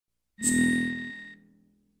Metal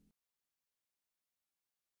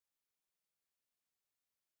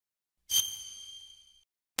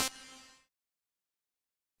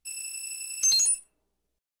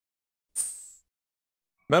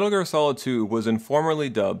Gear Solid 2 was informally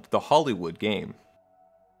dubbed the Hollywood game.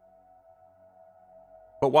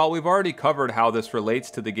 But while we've already covered how this relates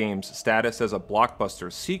to the game's status as a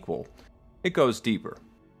blockbuster sequel, it goes deeper.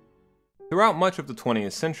 Throughout much of the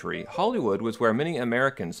 20th century, Hollywood was where many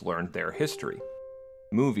Americans learned their history.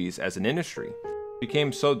 Movies, as an industry,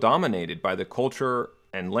 became so dominated by the culture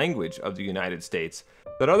and language of the United States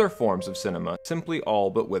that other forms of cinema simply all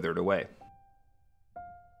but withered away.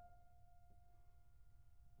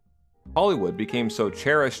 Hollywood became so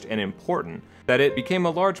cherished and important that it became a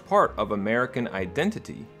large part of American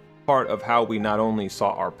identity, part of how we not only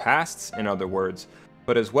saw our pasts, in other words,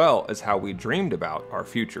 but as well as how we dreamed about our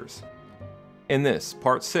futures. In this,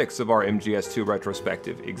 part 6 of our MGS2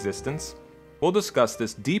 Retrospective Existence, we'll discuss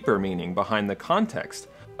this deeper meaning behind the context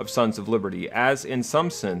of Sons of Liberty as, in some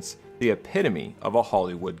sense, the epitome of a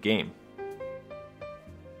Hollywood game.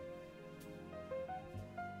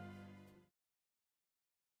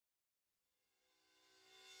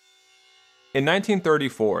 In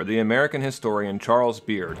 1934, the American historian Charles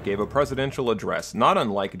Beard gave a presidential address not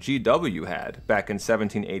unlike G.W. had back in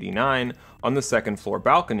 1789 on the second-floor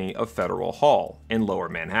balcony of Federal Hall in Lower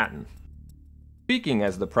Manhattan. Speaking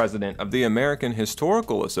as the president of the American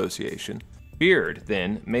Historical Association, Beard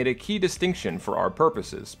then made a key distinction for our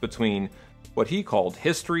purposes between what he called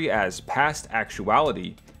history as past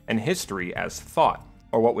actuality and history as thought,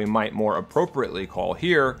 or what we might more appropriately call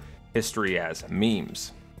here, history as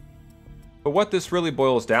memes. But what this really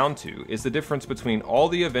boils down to is the difference between all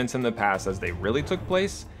the events in the past as they really took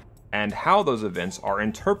place, and how those events are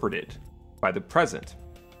interpreted by the present.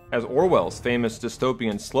 As Orwell's famous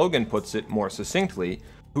dystopian slogan puts it more succinctly,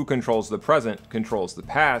 who controls the present controls the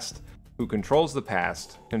past, who controls the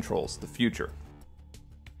past controls the future.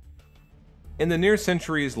 In the near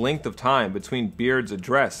century's length of time between Beard's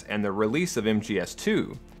address and the release of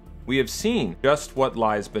MGS2, we have seen just what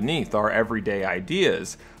lies beneath our everyday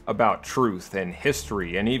ideas about truth and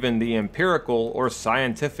history and even the empirical or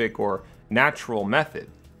scientific or natural method.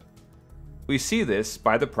 We see this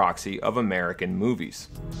by the proxy of American movies.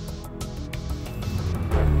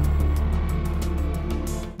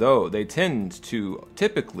 Though they tend to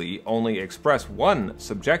typically only express one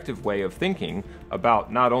subjective way of thinking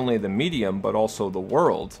about not only the medium but also the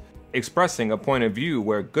world, expressing a point of view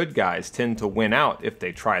where good guys tend to win out if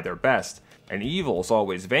they try their best, and evil's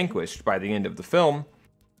always vanquished by the end of the film,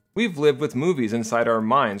 we've lived with movies inside our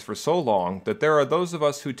minds for so long that there are those of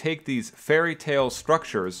us who take these fairy tale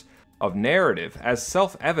structures of narrative as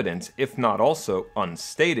self-evident, if not also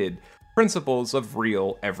unstated, principles of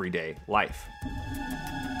real everyday life.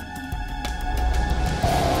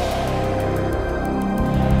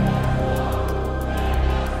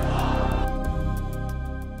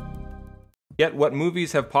 Yet what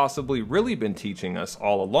movies have possibly really been teaching us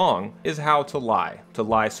all along is how to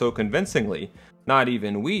lie so convincingly, not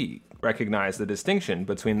even we recognize the distinction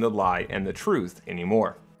between the lie and the truth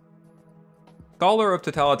anymore. Scholar of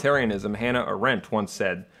totalitarianism Hannah Arendt once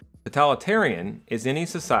said, "Totalitarian is any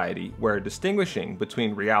society where distinguishing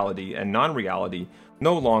between reality and non-reality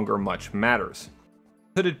no longer much matters."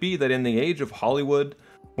 Could it be that in the age of Hollywood,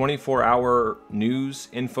 24-hour news,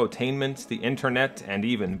 infotainment, the internet, and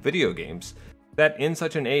even video games, that in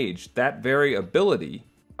such an age, that very ability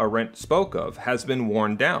Arendt spoke of has been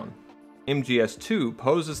worn down? MGS2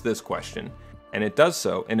 poses this question, and it does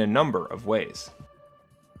so in a number of ways.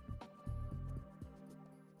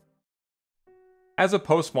 As a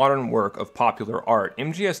postmodern work of popular art,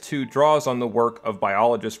 MGS2 draws on the work of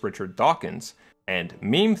biologist Richard Dawkins and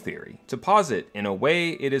meme theory to posit in a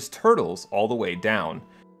way it is turtles all the way down.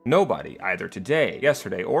 Nobody, either today,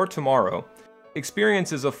 yesterday, or tomorrow,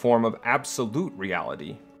 experiences a form of absolute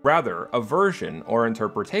reality, rather a version or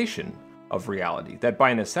interpretation of reality that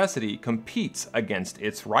by necessity competes against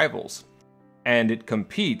its rivals. And it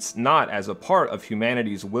competes not as a part of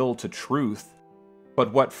humanity's will to truth,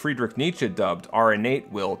 but what Friedrich Nietzsche dubbed our innate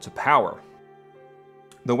will to power.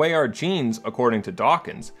 The way our genes, according to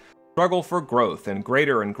Dawkins, struggle for growth and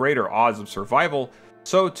greater odds of survival,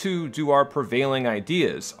 so too do our prevailing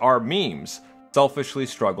ideas, our memes, selfishly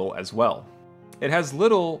struggle as well. It has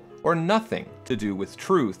little or nothing to do with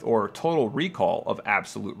truth or total recall of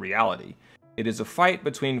absolute reality. It is a fight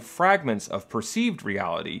between fragments of perceived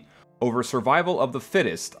reality over survival of the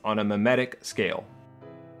fittest on a mimetic scale.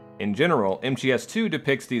 In general, MGS2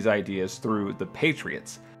 depicts these ideas through the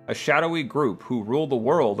Patriots, a shadowy group who rule the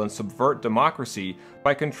world and subvert democracy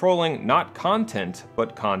by controlling not content,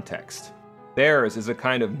 but context. Theirs is a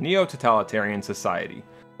kind of neo-totalitarian society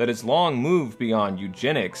that has long moved beyond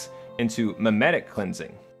eugenics into memetic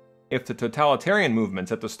cleansing. If the totalitarian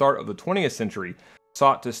movements at the start of the 20th century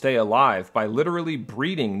sought to stay alive by literally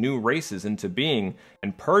breeding new races into being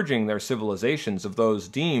and purging their civilizations of those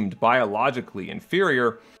deemed biologically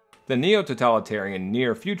inferior, the neo-totalitarian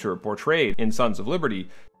near future portrayed in Sons of Liberty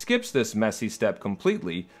skips this messy step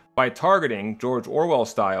completely by targeting George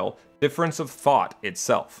Orwell-style difference of thought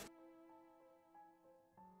itself.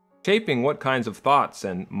 Shaping what kinds of thoughts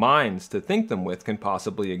and minds to think them with can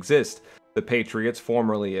possibly exist, the Patriots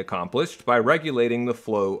formerly accomplished by regulating the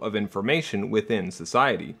flow of information within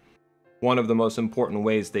society. One of the most important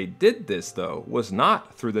ways they did this, though, was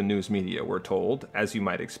not through the news media, we're told, as you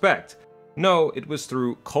might expect. No, it was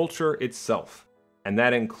through culture itself, and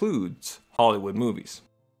that includes Hollywood movies.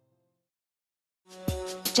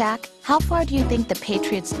 Jack, how far do you think the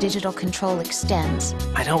Patriots' digital control extends?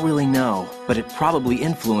 I don't really know, but it probably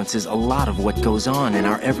influences a lot of what goes on in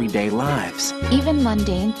our everyday lives. Even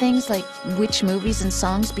mundane things like which movies and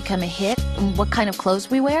songs become a hit and what kind of clothes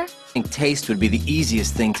we wear? I think taste would be the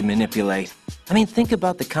easiest thing to manipulate. I mean, think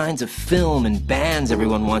about the kinds of film and bands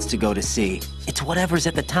everyone wants to go to see. It's whatever's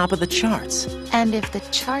at the top of the charts. And if the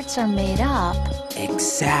charts are made up...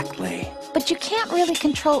 Exactly. But you can't really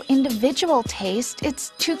control individual taste.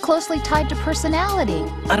 It's too closely tied to personality.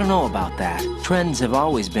 I don't know about that. Trends have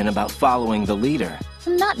always been about following the leader.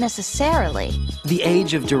 Not necessarily. The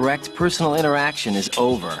age of direct personal interaction is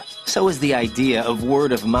over. So is the idea of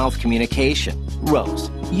word-of-mouth communication. Rose,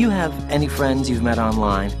 you have any friends you've met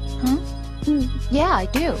online? Yeah, I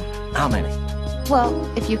do. How many? Well,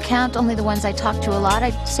 if you count only the ones I talk to a lot,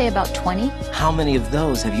 I'd say about 20. How many of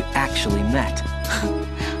those have you actually met?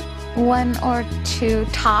 1 or 2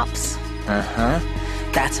 tops. Uh-huh.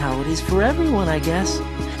 That's how it is for everyone, I guess.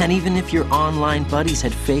 And even if your online buddies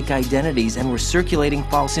had fake identities and were circulating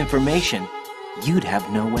false information, you'd have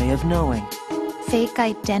no way of knowing. Fake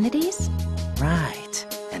identities? Right.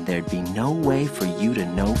 And there'd be no way for you to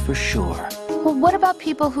know for sure. Well, what about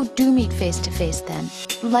people who do meet face-to-face then?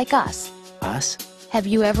 Like us. Us? Have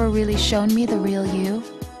you ever really shown me the real you?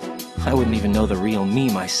 I wouldn't even know the real me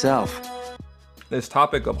myself. This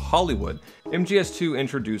topic of Hollywood, MGS2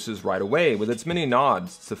 introduces right away with its many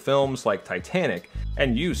nods to films like Titanic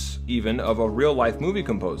and use, even, of a real-life movie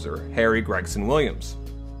composer, Harry Gregson Williams.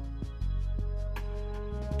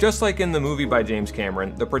 Just like in the movie by James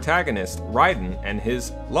Cameron, the protagonist, Ryden, and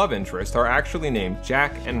his love interest are actually named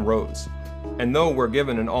Jack and Rose. And though we're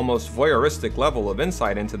given an almost voyeuristic level of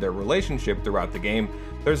insight into their relationship throughout the game,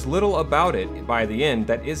 there's little about it by the end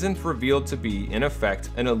that isn't revealed to be, in effect,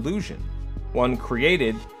 an illusion. One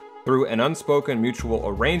created through an unspoken mutual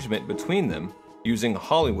arrangement between them using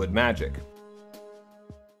Hollywood magic.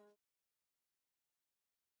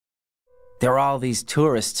 There are all these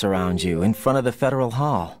tourists around you in front of the Federal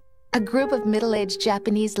Hall. A group of middle-aged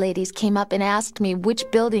Japanese ladies came up and asked me which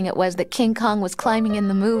building it was that King Kong was climbing in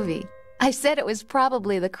the movie. I said it was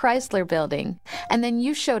probably the Chrysler Building, and then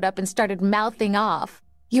you showed up and started mouthing off.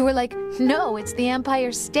 You were like, no, it's the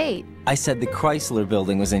Empire State. I said the Chrysler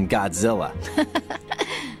Building was in Godzilla.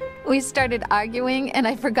 We started arguing, and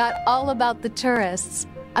I forgot all about the tourists.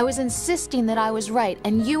 I was insisting that I was right,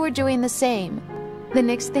 and you were doing the same. The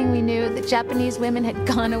next thing we knew, the Japanese women had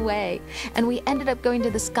gone away, and we ended up going to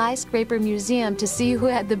the Skyscraper Museum to see who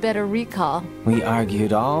had the better recall. We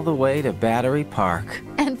argued all the way to Battery Park.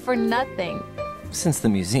 And for nothing. Since the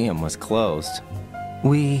museum was closed,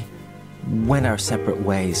 we went our separate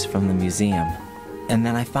ways from the museum. And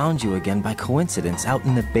then I found you again by coincidence out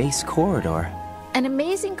in the base corridor. An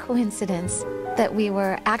amazing coincidence that we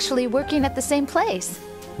were actually working at the same place.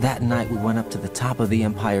 That night we went up to the top of the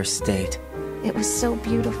Empire State. It was so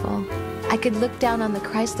beautiful. I could look down on the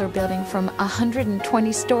Chrysler Building from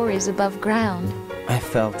 120 stories above ground. I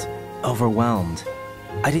felt overwhelmed.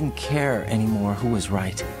 I didn't care anymore who was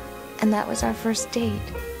right. And that was our first date.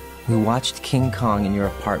 We watched King Kong in your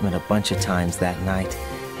apartment a bunch of times that night.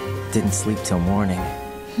 Didn't sleep till morning.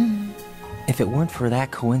 If it weren't for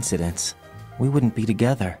that coincidence, we wouldn't be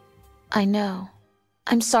together. I know.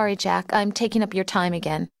 I'm sorry, Jack. I'm taking up your time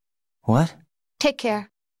again. What? Take care.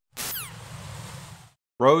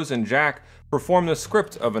 Rose and Jack perform the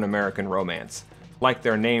script of an American romance. Like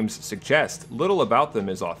their names suggest, little about them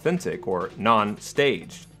is authentic or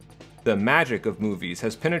non-staged. The magic of movies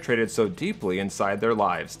has penetrated so deeply inside their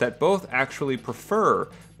lives that both actually prefer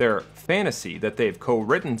their fantasy that they've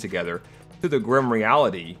co-written together to the grim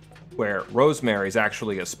reality where Rosemary's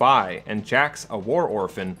actually a spy and Jack's a war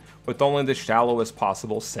orphan with only the shallowest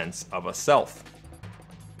possible sense of a self.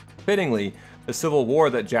 Fittingly, the civil war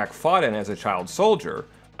that Jack fought in as a child soldier,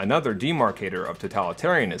 another demarcator of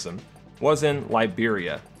totalitarianism, was in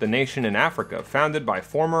Liberia, the nation in Africa founded by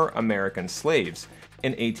former American slaves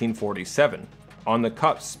in 1847, on the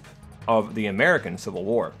cusp of the American Civil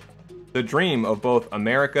War. The dream of both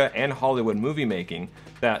America and Hollywood movie making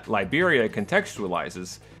that Liberia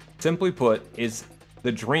contextualizes, simply put, is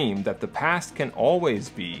the dream that the past can always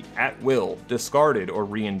be, at will, discarded or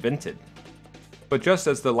reinvented. But just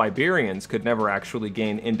as the Liberians could never actually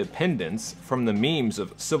gain independence from the memes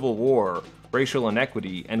of civil war, racial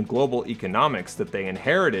inequity, and global economics that they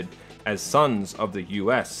inherited as sons of the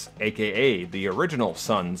US, aka the original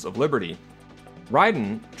Sons of Liberty,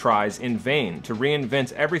 Raiden tries in vain to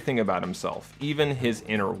reinvent everything about himself, even his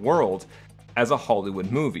inner world, as a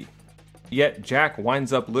Hollywood movie. Yet Jack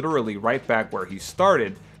winds up literally right back where he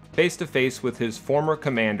started, face to face with his former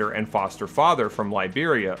commander and foster father from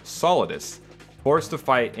Liberia, Solidus, forced to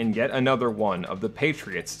fight in yet another one of the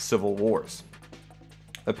Patriots' civil wars.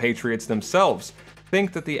 The Patriots themselves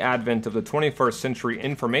think that the advent of the 21st century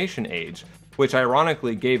information age, which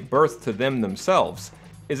ironically gave birth to them themselves,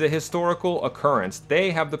 is a historical occurrence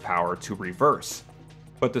they have the power to reverse.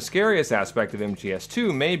 But the scariest aspect of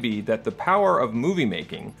MGS2 may be that the power of movie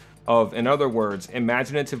making, of, in other words,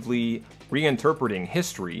 imaginatively reinterpreting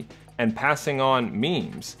history and passing on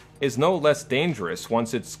memes, is no less dangerous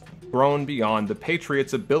once it's grown beyond the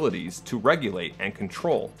Patriots' abilities to regulate and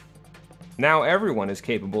control. Now everyone is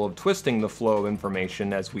capable of twisting the flow of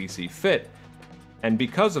information as we see fit, and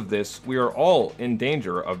because of this, we are all in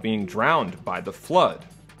danger of being drowned by the flood.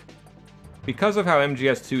 Because of how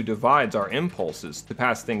MGS2 divides our impulses to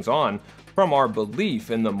pass things on from our belief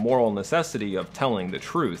in the moral necessity of telling the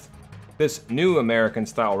truth, this new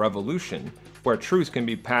American-style revolution, where truth can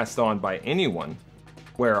be passed on by anyone,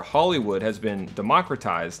 where Hollywood has been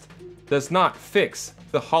democratized, does not fix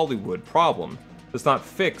the Hollywood problem, does not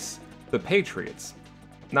fix the Patriots.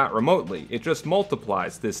 Not remotely, it just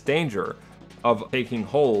multiplies this danger of taking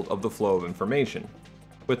hold of the flow of information.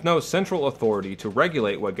 With no central authority to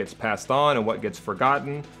regulate what gets passed on and what gets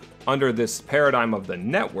forgotten, under this paradigm of the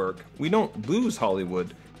network, we don't lose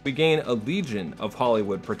Hollywood, we gain a legion of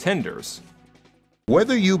Hollywood pretenders.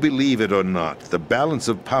 Whether you believe it or not, the balance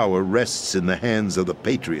of power rests in the hands of the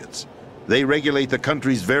Patriots. They regulate the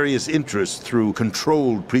country's various interests through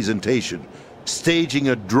controlled presentation, staging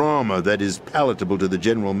a drama that is palatable to the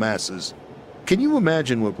general masses. Can you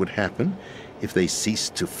imagine what would happen if they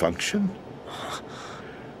ceased to function?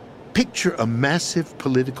 Picture a massive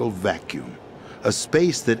political vacuum, a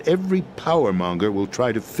space that every powermonger will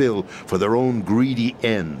try to fill for their own greedy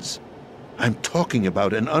ends. I'm talking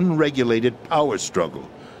about an unregulated power struggle,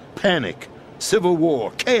 panic, civil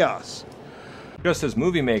war, chaos. Just as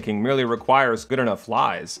movie making merely requires good enough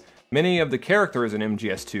lies, many of the characters in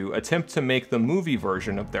MGS2 attempt to make the movie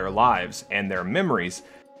version of their lives and their memories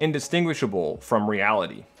indistinguishable from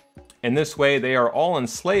reality. In this way, they are all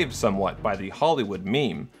enslaved somewhat by the Hollywood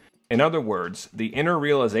meme. In other words, the inner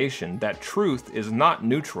realization that truth is not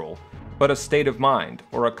neutral, but a state of mind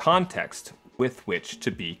or a context with which to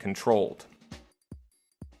be controlled.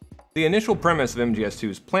 The initial premise of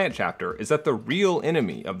MGS2's plant chapter is that the real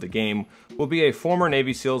enemy of the game will be a former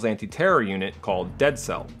Navy SEALs anti-terror unit called Dead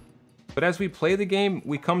Cell. But as we play the game,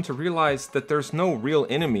 we come to realize that there's no real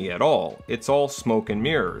enemy at all. It's all smoke and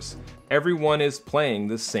mirrors. Everyone is playing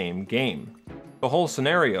the same game. The whole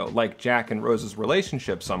scenario, like Jack and Rose's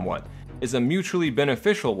relationship somewhat, is a mutually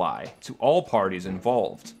beneficial lie to all parties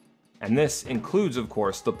involved. And this includes, of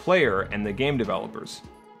course, the player and the game developers.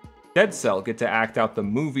 Dead Cell get to act out the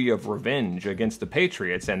movie of revenge against the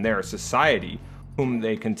Patriots and their society, whom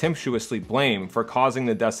they contemptuously blame for causing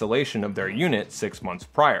the desolation of their unit 6 months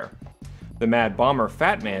prior. The Mad Bomber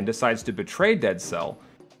Fat Man decides to betray Dead Cell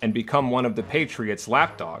and become one of the Patriots'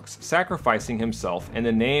 lapdogs, sacrificing himself in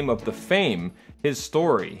the name of the fame his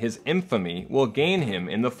story, his infamy, will gain him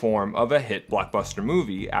in the form of a hit blockbuster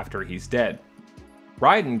movie after he's dead.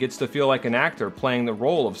 Raiden gets to feel like an actor playing the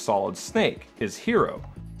role of Solid Snake, his hero,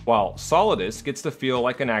 while Solidus gets to feel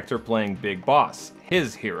like an actor playing Big Boss,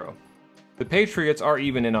 his hero. The Patriots are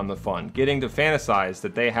even in on the fun, getting to fantasize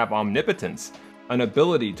that they have omnipotence, an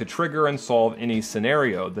ability to trigger and solve any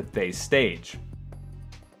scenario that they stage.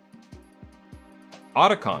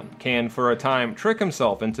 Otacon can, for a time, trick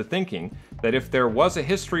himself into thinking that if there was a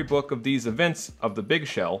history book of these events of the Big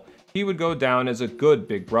Shell, he would go down as a good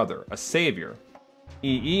big brother, a savior.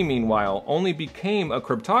 EE, meanwhile, only became a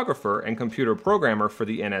cryptographer and computer programmer for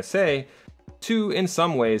the NSA to, in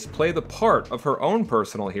some ways, play the part of her own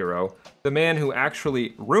personal hero, the man who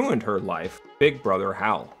actually ruined her life, Big Brother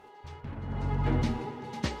Hal.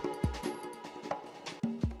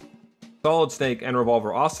 Solid Snake and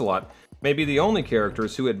Revolver Ocelot may be the only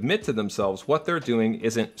characters who admit to themselves what they're doing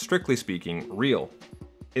isn't, strictly speaking, real.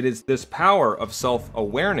 It is this power of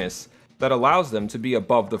self-awareness that allows them to be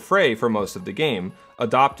above the fray for most of the game,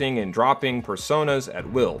 adopting and dropping personas at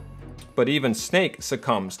will. But even Snake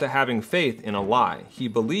succumbs to having faith in a lie. He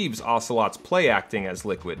believes Ocelot's play acting as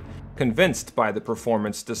Liquid, convinced by the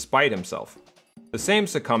performance despite himself. The same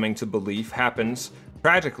succumbing to belief happens,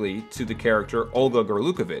 tragically, to the character Olga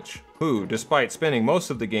Gorlukovich, who, despite spending most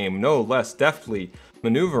of the game no less deftly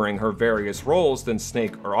maneuvering her various roles than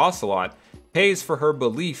Snake or Ocelot, pays for her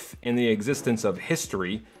belief in the existence of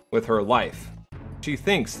history with her life. She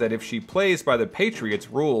thinks that if she plays by the Patriots'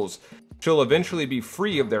 rules, she'll eventually be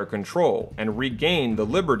free of their control and regain the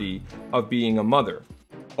liberty of being a mother.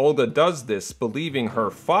 Olga does this believing her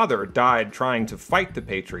father died trying to fight the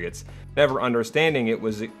Patriots, never understanding it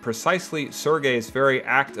was precisely Sergei's very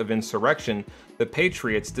act of insurrection the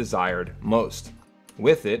Patriots desired most.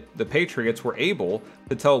 With it, the Patriots were able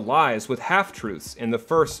to tell lies with half-truths in the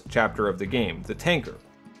first chapter of the game, the Tanker.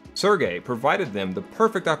 Sergei provided them the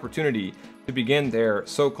perfect opportunity to begin their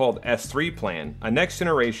so-called S3 plan, a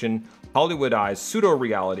next-generation, Hollywoodized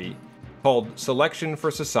pseudo-reality called Selection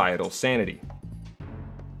for Societal Sanity.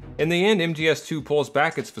 In the end, MGS2 pulls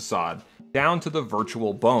back its facade down to the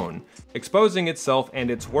virtual bone, exposing itself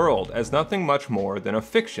and its world as nothing much more than a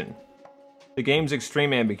fiction. The game's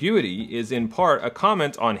extreme ambiguity is in part a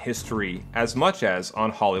comment on history as much as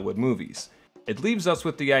on Hollywood movies. It leaves us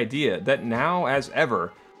with the idea that now as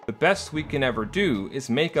ever, the best we can ever do is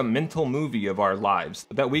make a mental movie of our lives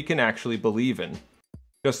that we can actually believe in.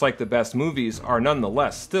 Just like the best movies are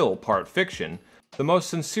nonetheless still part fiction, the most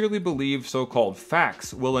sincerely believed so-called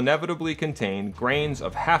facts will inevitably contain grains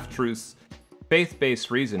of half-truths,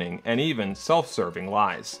 faith-based reasoning, and even self-serving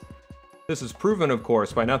lies. This is proven, of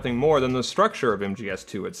course, by nothing more than the structure of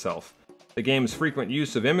MGS2 itself. The game's frequent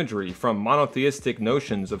use of imagery from monotheistic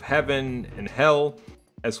notions of heaven and hell,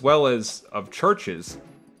 as well as of churches,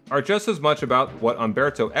 are just as much about what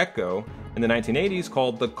Umberto Eco in the 1980s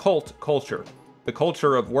called the cult culture, the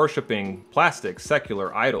culture of worshipping plastic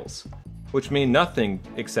secular idols, which mean nothing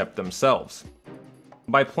except themselves.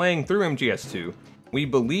 By playing through MGS2, we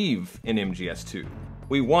believe in MGS2.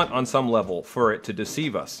 We want on some level for it to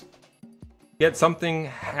deceive us. Yet something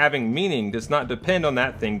having meaning does not depend on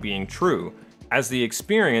that thing being true, as the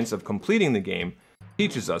experience of completing the game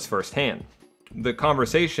teaches us firsthand. The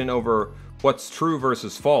conversation over what's true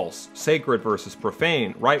versus false, sacred versus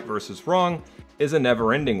profane, right versus wrong, is a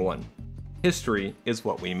never-ending one. History is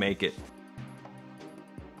what we make it.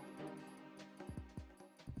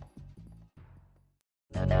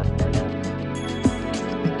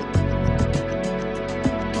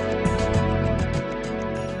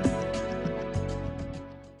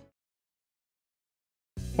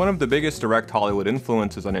 One of the biggest direct Hollywood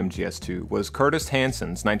influences on MGS2 was Curtis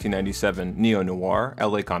Hanson's 1997 neo-noir,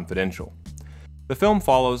 LA Confidential. The film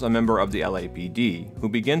follows a member of the LAPD who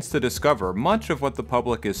begins to discover much of what the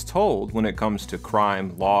public is told when it comes to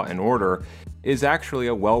crime, law, and order is actually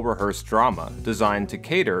a well-rehearsed drama designed to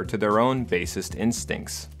cater to their own basest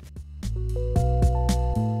instincts.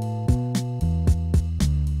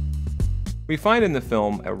 We find in the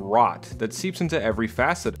film a rot that seeps into every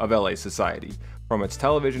facet of LA society, from its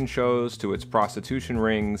television shows to its prostitution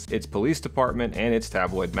rings, its police department, and its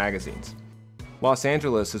tabloid magazines. Los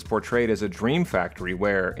Angeles is portrayed as a dream factory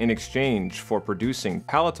where, in exchange for producing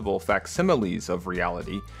palatable facsimiles of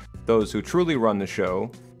reality, those who truly run the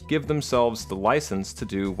show give themselves the license to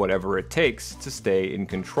do whatever it takes to stay in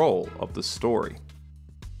control of the story.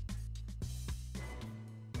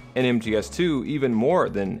 In MGS2, even more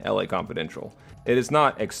than LA Confidential, it is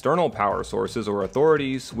not external power sources or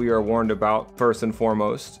authorities we are warned about first and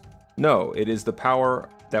foremost. No, it is the power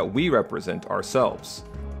that we represent ourselves,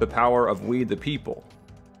 the power of we the people.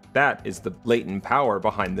 That is the latent power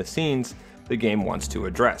behind the scenes the game wants to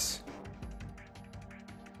address.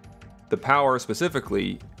 The power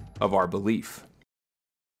specifically of our belief.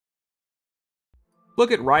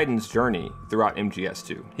 Look at Raiden's journey throughout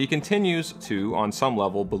MGS2. He continues to, on some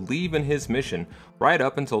level, believe in his mission right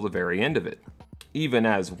up until the very end of it. Even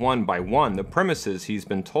as, one by one, the premises he's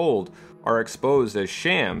been told are exposed as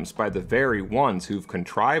shams by the very ones who've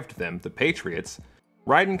contrived them, the Patriots,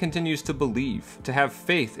 Raiden continues to believe, to have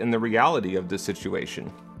faith in the reality of this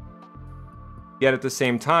situation. Yet at the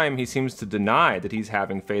same time, he seems to deny that he's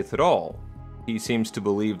having faith at all. He seems to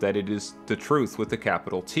believe that it is the truth with a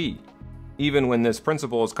capital T. even when this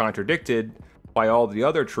principle is contradicted by all the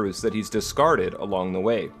other truths that he's discarded along the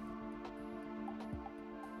way.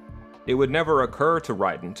 It would never occur to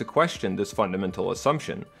Raiden to question this fundamental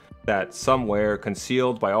assumption, that somewhere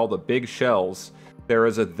concealed by all the big shells, there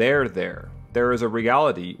is a there is a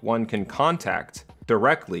reality one can contact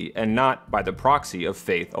directly and not by the proxy of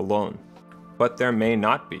faith alone. But there may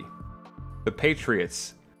not be. The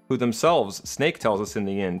Patriots, who themselves, Snake tells us in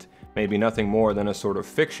the end, may be nothing more than a sort of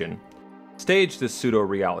fiction, stage this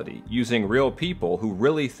pseudo-reality using real people who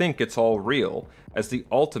really think it's all real as the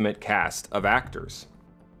ultimate cast of actors.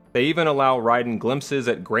 They even allow Raiden glimpses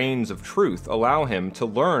at grains of truth, allow him to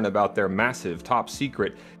learn about their massive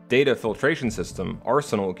top-secret data filtration system,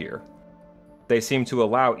 Arsenal gear. They seem to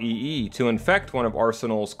allow EE to infect one of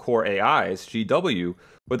Arsenal's core AIs, GW,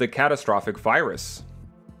 with a catastrophic virus.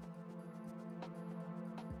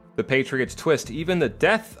 The Patriots twist even the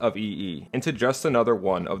death of EE into just another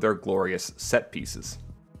one of their glorious set pieces.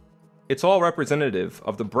 It's all representative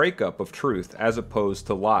of the breakup of truth as opposed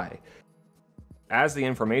to lie. As the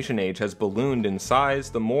information age has ballooned in size,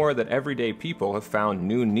 the more that everyday people have found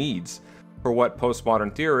new needs for what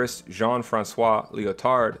postmodern theorist Jean-Francois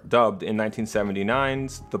Lyotard dubbed in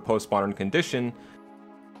 1979's The Postmodern Condition,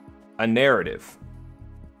 a narrative.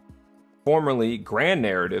 Formerly grand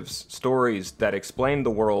narratives, stories that explained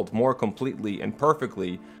the world more completely and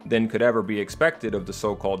perfectly than could ever be expected of the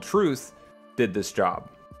so-called truth, did this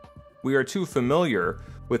job. We are too familiar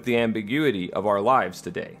with the ambiguity of our lives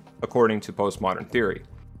today, according to postmodern theory.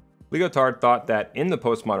 Lyotard thought that in the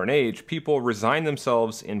postmodern age, people resign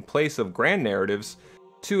themselves in place of grand narratives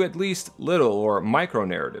to at least little or micro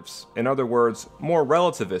narratives, in other words, more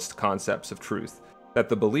relativist concepts of truth, that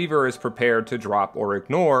the believer is prepared to drop or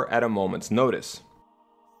ignore at a moment's notice,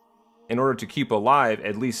 in order to keep alive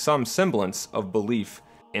at least some semblance of belief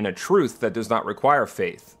in a truth that does not require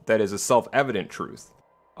faith, that is a self-evident truth,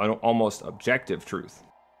 an almost objective truth,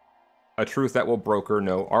 a truth that will broker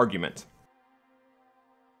no argument.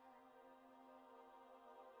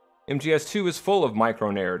 MGS2 is full of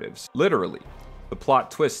micro-narratives, literally. The plot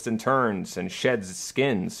twists and turns and sheds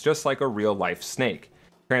skins just like a real-life snake,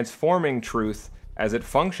 transforming truth as it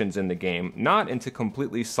functions in the game not into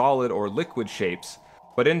completely solid or liquid shapes,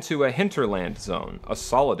 but into a hinterland zone, a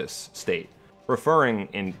solidus state, referring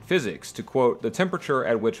in physics to, quote, the temperature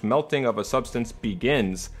at which melting of a substance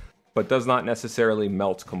begins, but does not necessarily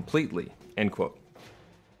melt completely, end quote.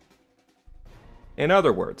 In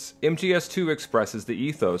other words, MGS2 expresses the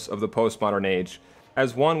ethos of the postmodern age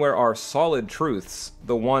as one where our solid truths,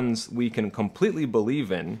 the ones we can completely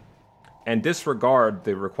believe in, and disregard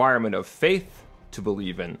the requirement of faith to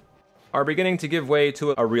believe in, are beginning to give way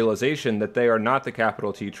to a realization that they are not the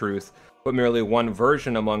capital T truth, but merely one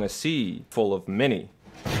version among a sea full of many.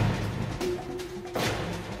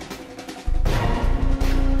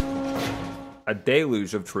 A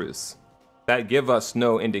deluge of truths that give us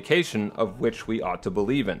no indication of which we ought to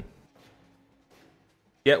believe in.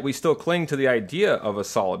 Yet we still cling to the idea of a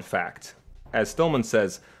solid fact, as Stillman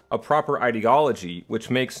says, a proper ideology which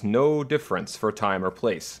makes no difference for time or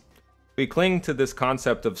place. We cling to this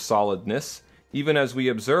concept of solidness even as we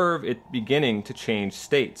observe it beginning to change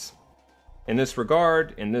states. In this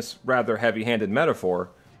regard, in this rather heavy-handed metaphor,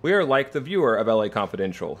 we are like the viewer of LA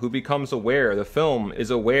Confidential, who becomes aware the film is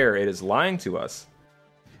aware it is lying to us,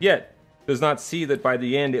 yet does not see that by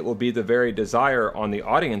the end it will be the very desire on the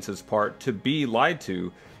audience's part to be lied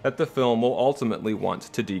to that the film will ultimately want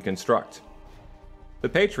to deconstruct. The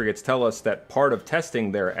Patriots tell us that part of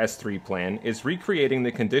testing their S3 plan is recreating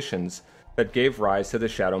the conditions that gave rise to the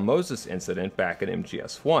Shadow Moses incident back at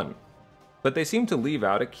MGS1, but they seem to leave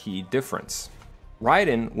out a key difference.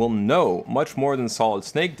 Raiden will know much more than Solid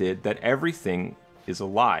Snake did that everything is a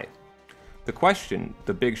lie. The question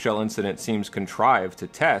the Big Shell incident seems contrived to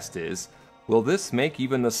test is, will this make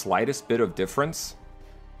even the slightest bit of difference?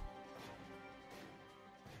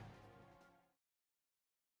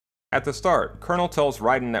 At the start, Colonel tells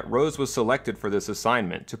Raiden that Rose was selected for this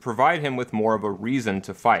assignment to provide him with more of a reason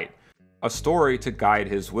to fight, a story to guide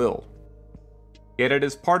his will. Yet it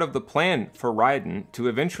is part of the plan for Raiden to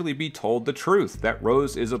eventually be told the truth that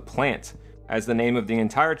Rose is a plant, as the name of the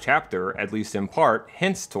entire chapter, at least in part,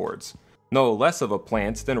 hints towards. No less of a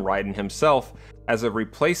plant than Raiden himself as a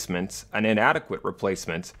replacement, an inadequate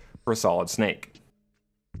replacement, for Solid Snake.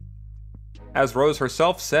 As Rose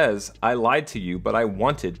herself says, I lied to you, but I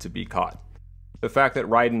wanted to be caught. The fact that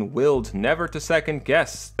Raiden willed never to second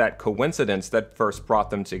guess that coincidence that first brought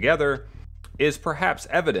them together is perhaps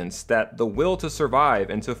evidence that the will to survive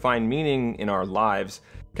and to find meaning in our lives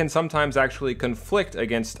can sometimes actually conflict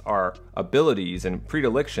against our abilities and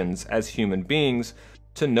predilections as human beings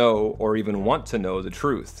to know or even want to know the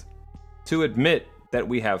truth, to admit that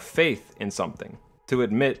we have faith in something, to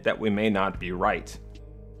admit that we may not be right.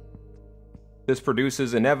 This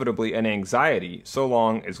produces inevitably an anxiety so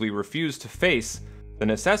long as we refuse to face the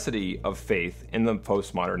necessity of faith in the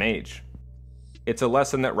postmodern age. It's a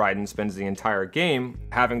lesson that Raiden spends the entire game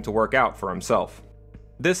having to work out for himself.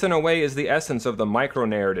 This in a way is the essence of the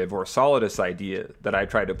micro-narrative or solidus idea that I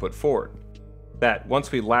try to put forward. That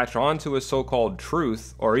once we latch on to a so-called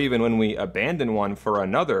truth, or even when we abandon one for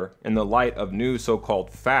another in the light of new so-called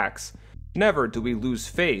facts, never do we lose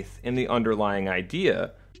faith in the underlying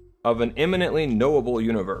idea of an imminently knowable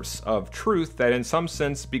universe of truth that in some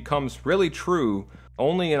sense becomes really true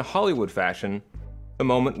only in Hollywood fashion the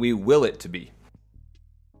moment we will it to be.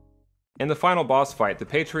 In the final boss fight, the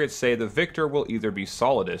Patriots say the victor will either be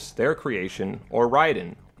Solidus, their creation, or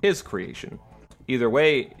Raiden, his creation. Either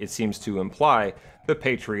way, it seems to imply the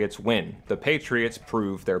Patriots win. The Patriots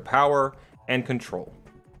prove their power and control.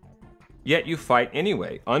 Yet you fight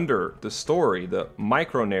anyway, under the story, the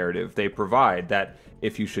micro-narrative they provide that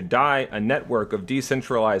if you should die, a network of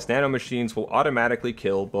decentralized nanomachines will automatically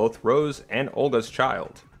kill both Rose and Olga's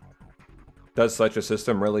child. Does such a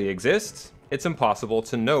system really exist? It's impossible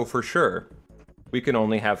to know for sure. We can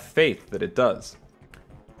only have faith that it does.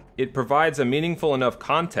 It provides a meaningful enough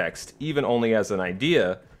context, even only as an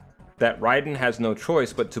idea, that Raiden has no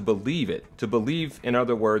choice but to believe it. To believe, in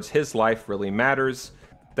other words, his life really matters,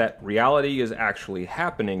 that reality is actually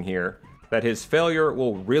happening here, that his failure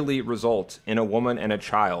will really result in a woman and a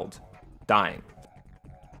child dying.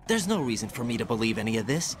 There's no reason for me to believe any of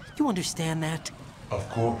this. You understand that? Of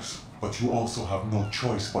course, but you also have no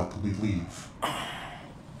choice but to believe.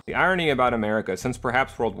 The irony about America, since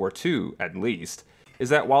perhaps World War II at least, is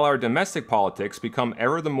that while our domestic politics become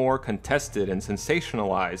ever the more contested and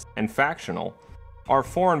sensationalized and factional, our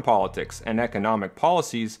foreign politics and economic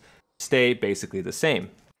policies stay basically the same.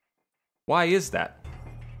 Why is that?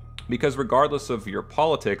 Because regardless of your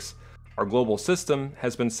politics, our global system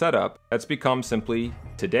has been set up that's become simply,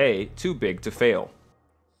 today, too big to fail.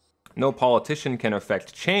 No politician can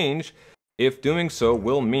effect change if doing so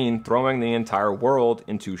will mean throwing the entire world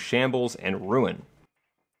into shambles and ruin.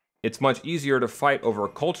 It's much easier to fight over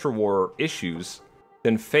culture war issues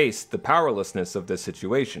than face the powerlessness of this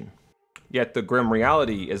situation. Yet the grim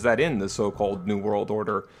reality is that in the so-called New World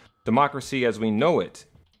Order, democracy as we know it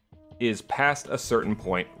is past a certain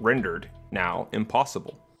point rendered now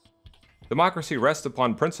impossible. Democracy rests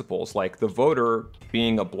upon principles like the voter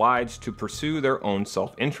being obliged to pursue their own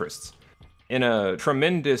self-interests. In a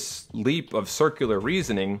tremendous leap of circular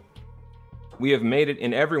reasoning, we have made it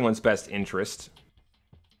in everyone's best interest,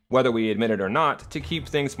 whether we admit it or not, to keep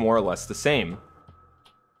things more or less the same.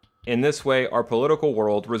 In this way, our political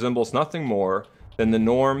world resembles nothing more than the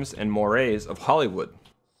norms and mores of Hollywood.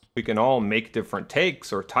 We can all make different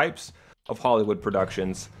takes or types of Hollywood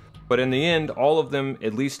productions, but in the end, all of them,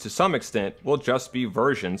 at least to some extent, will just be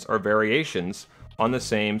versions or variations on the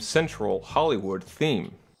same central Hollywood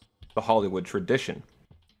theme, the Hollywood tradition.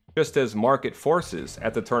 Just as market forces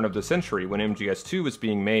at the turn of the century when MGS2 was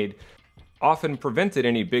being made often prevented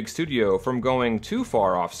any big studio from going too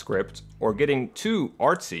far off script or getting too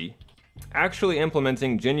artsy, actually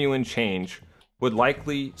implementing genuine change would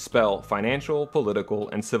likely spell financial, political,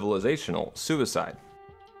 and civilizational suicide.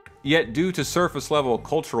 Yet due to surface-level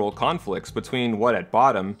cultural conflicts between what at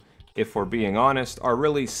bottom, if we're being honest, are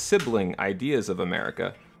really sibling ideas of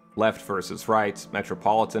America, left versus right,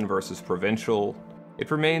 metropolitan versus provincial, it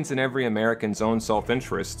remains in every American's own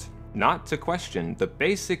self-interest not to question the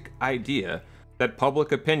basic idea that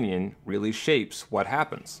public opinion really shapes what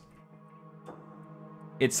happens.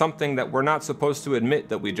 It's something that we're not supposed to admit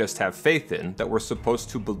that we just have faith in, that we're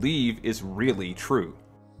supposed to believe is really true.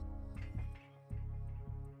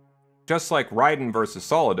 Just like Raiden versus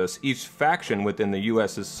Solidus, each faction within the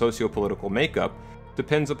US's socio-political makeup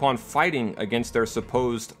depends upon fighting against their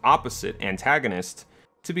supposed opposite antagonist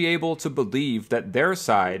to be able to believe that their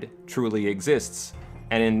side truly exists,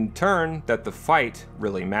 and in turn, that the fight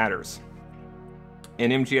really matters.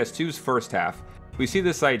 In MGS2's first half, we see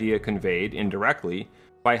this idea conveyed indirectly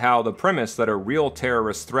by how the premise that a real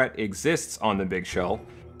terrorist threat exists on the Big Shell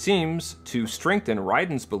seems to strengthen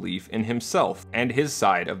Raiden's belief in himself and his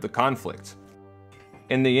side of the conflict.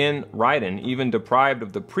 In the end, Raiden, even deprived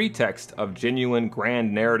of the pretext of genuine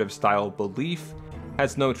grand narrative-style belief,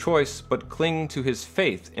 has no choice but cling to his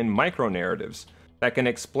faith in micro-narratives that can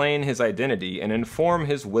explain his identity and inform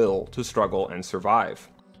his will to struggle and survive.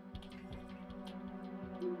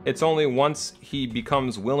 It's only once he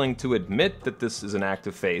becomes willing to admit that this is an act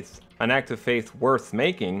of faith worth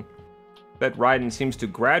making, that Raiden seems to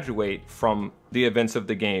graduate from the events of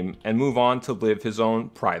the game and move on to live his own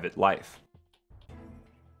private life.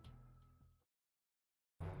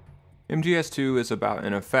 MGS2 is about,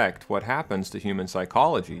 in effect, what happens to human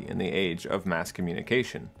psychology in the age of mass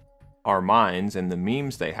communication. Our minds and the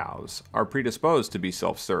memes they house are predisposed to be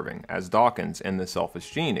self-serving, as Dawkins in The Selfish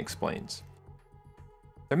Gene explains.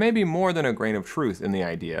 There may be more than a grain of truth in the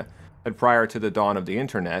idea that prior to the dawn of the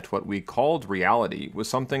internet, what we called reality was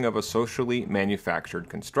something of a socially manufactured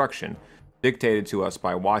construction, dictated to us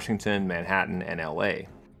by Washington, Manhattan, and LA.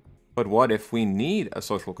 But what if we need a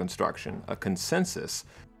social construction, a consensus,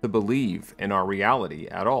 to believe in our reality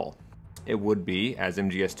at all? It would be, as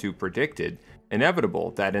MGS2 predicted, inevitable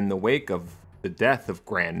that in the wake of the death of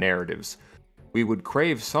grand narratives, we would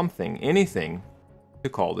crave something, anything, to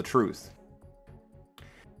call the truth.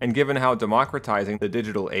 And given how democratizing the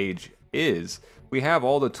digital age is, we have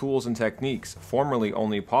all the tools and techniques formerly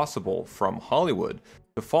only possible from Hollywood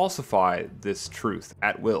to falsify this truth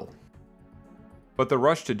at will. But the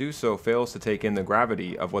rush to do so fails to take in the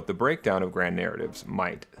gravity of what the breakdown of grand narratives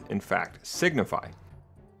might, in fact, signify.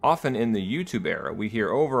 Often in the YouTube era, we hear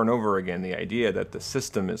over and over again the idea that the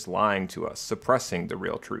system is lying to us, suppressing the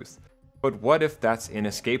real truth. But what if that's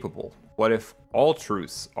inescapable? What if all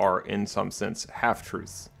truths are, in some sense,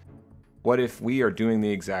 half-truths? What if we are doing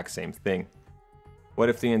the exact same thing? What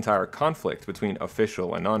if the entire conflict between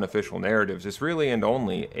official and unofficial narratives is really and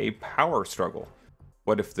only a power struggle?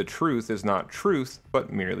 What if the truth is not truth,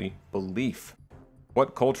 but merely belief?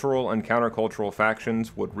 What cultural and countercultural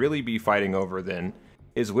factions would really be fighting over then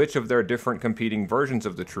is which of their different competing versions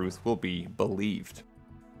of the truth will be believed.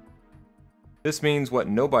 This means what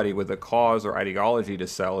nobody with a cause or ideology to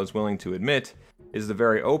sell is willing to admit is the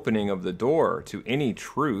very opening of the door to any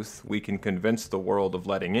truth we can convince the world of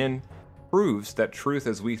letting in, proves that truth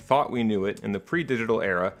as we thought we knew it in the pre-digital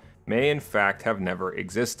era may in fact have never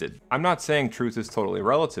existed. I'm not saying truth is totally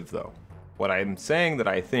relative though. What I'm saying that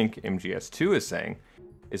I think MGS2 is saying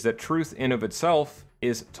is that truth in of itself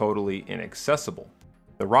is totally inaccessible.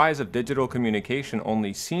 The rise of digital communication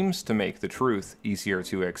only seems to make the truth easier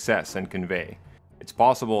to access and convey. It's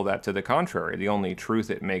possible that, to the contrary, the only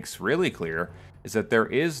truth it makes really clear is that there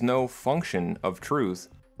is no function of truth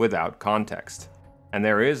without context, and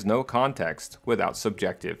there is no context without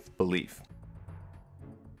subjective belief.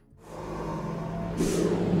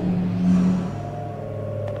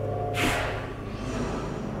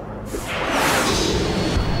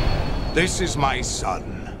 This is my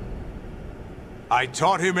son. I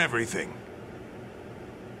taught him everything.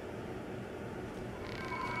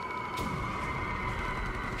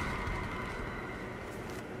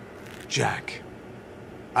 Jack,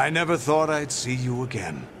 I never thought I'd see you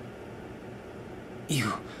again.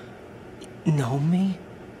 You know me?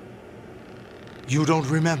 You don't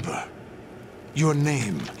remember. Your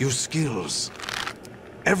name, your skills.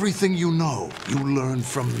 Everything you know, you learned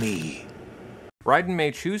from me. Raiden may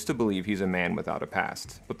choose to believe he's a man without a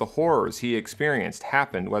past, but the horrors he experienced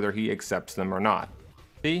happened whether he accepts them or not.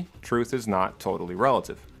 See, truth is not totally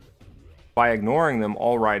relative. By ignoring them,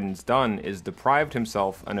 all Raiden's done is deprived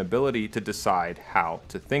himself an ability to decide how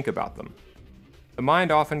to think about them. The mind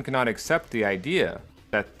often cannot accept the idea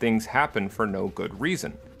that things happen for no good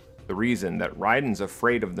reason. The reason that Raiden's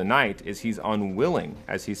afraid of the night is he's unwilling,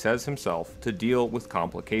 as he says himself, to deal with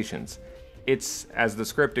complications. It's, as the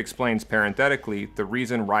script explains parenthetically, the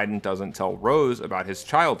reason Raiden doesn't tell Rose about his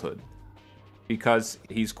childhood. Because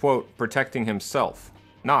he's, quote, protecting himself,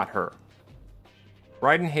 not her.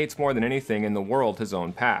 Raiden hates more than anything in the world his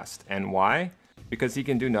own past. And why? Because he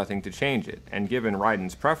can do nothing to change it, and given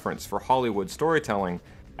Raiden's preference for Hollywood storytelling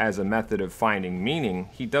as a method of finding meaning,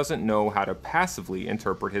 he doesn't know how to passively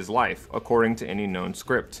interpret his life according to any known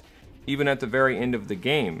script. Even at the very end of the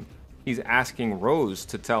game, he's asking Rose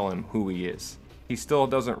to tell him who he is. He still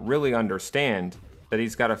doesn't really understand that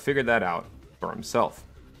he's got to figure that out for himself.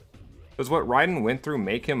 Does what Raiden went through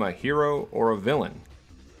make him a hero or a villain?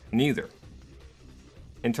 Neither.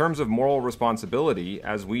 In terms of moral responsibility,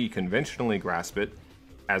 as we conventionally grasp it,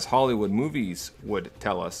 as Hollywood movies would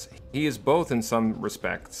tell us, he is both in some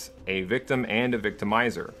respects a victim and a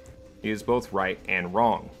victimizer. He is both right and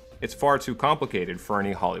wrong. It's far too complicated for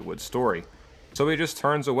any Hollywood story. So he just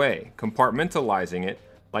turns away, compartmentalizing it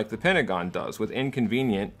like the Pentagon does with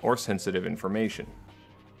inconvenient or sensitive information.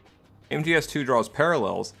 MGS2 draws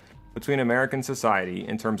parallels between American society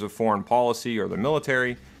in terms of foreign policy or the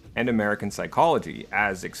military and American psychology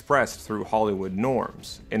as expressed through Hollywood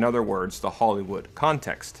norms, in other words, the Hollywood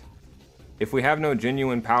context. If we have no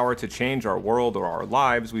genuine power to change our world or our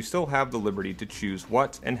lives, we still have the liberty to choose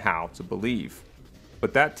what and how to believe.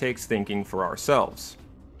 But that takes thinking for ourselves.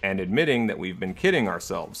 and admitting that we've been kidding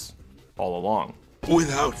ourselves all along.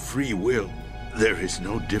 Without free will, there is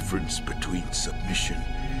no difference between submission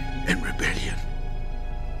and rebellion.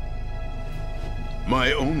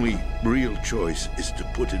 My only real choice is to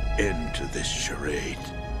put an end to this charade.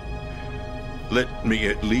 Let me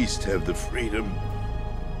at least have the freedom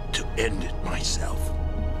to end it myself.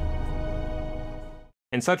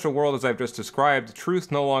 In such a world as I've just described,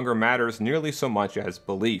 truth no longer matters nearly so much as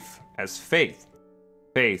belief, as faith.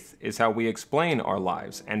 Faith is how we explain our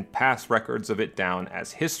lives and pass records of it down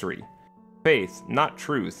as history. Faith, not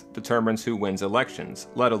truth, determines who wins elections,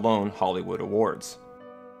 let alone Hollywood awards.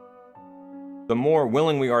 The more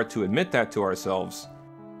willing we are to admit that to ourselves,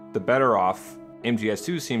 the better off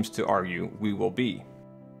MGS2 seems to argue we will be.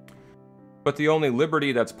 But the only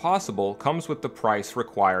liberty that's possible comes with the price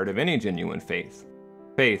required of any genuine faith.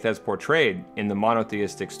 Faith, as portrayed in the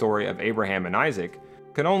monotheistic story of Abraham and Isaac,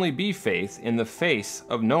 can only be faith in the face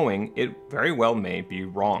of knowing it very well may be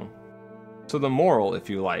wrong. So the moral, if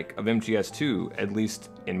you like, of MGS2, at least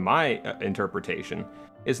in my interpretation,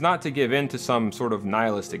 is not to give in to some sort of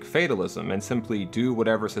nihilistic fatalism and simply do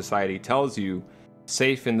whatever society tells you,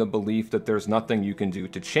 safe in the belief that there's nothing you can do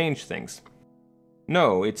to change things.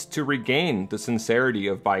 No, it's to regain the sincerity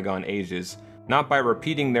of bygone ages, not by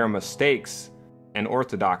repeating their mistakes and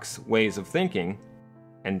orthodox ways of thinking,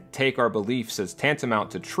 and take our beliefs as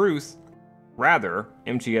tantamount to truth. Rather,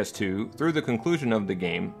 MGS2, through the conclusion of the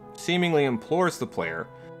game, seemingly implores the player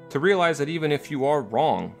to realize that even if you are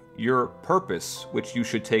wrong, your purpose, which you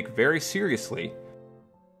should take very seriously,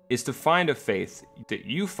 is to find a faith that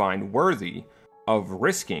you find worthy of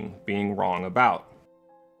risking being wrong about.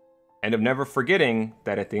 And of never forgetting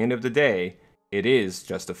that at the end of the day, it is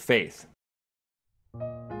just a faith.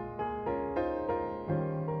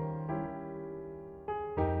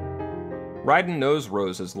 Raiden knows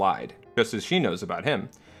Rose has lied, just as she knows about him.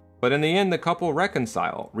 But in the end, the couple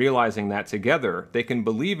reconcile, realizing that together they can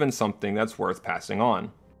believe in something that's worth passing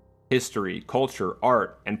on. History, culture,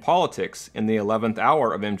 art, and politics in the 11th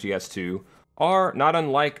hour of MGS2 are, not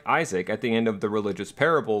unlike Isaac at the end of the religious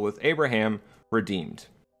parable with Abraham, redeemed.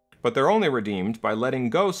 But they're only redeemed by letting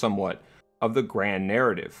go somewhat of the grand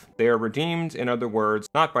narrative. They are redeemed, in other words,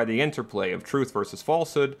 not by the interplay of truth versus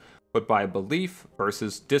falsehood, but by belief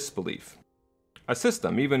versus disbelief. A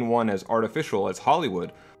system, even one as artificial as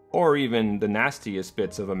Hollywood, or even the nastiest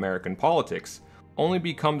bits of American politics, only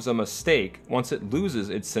becomes a mistake once it loses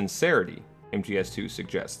its sincerity, MGS2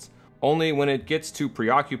 suggests, only when it gets too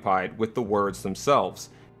preoccupied with the words themselves,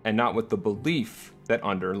 and not with the belief that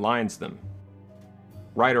underlines them.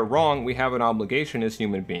 Right or wrong, we have an obligation as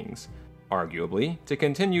human beings, arguably, to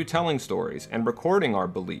continue telling stories and recording our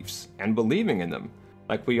beliefs, and believing in them,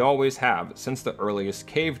 like we always have since the earliest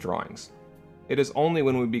cave drawings. It is only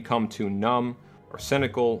when we become too numb, or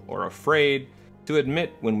cynical, or afraid to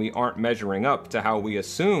admit when we aren't measuring up to how we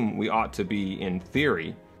assume we ought to be in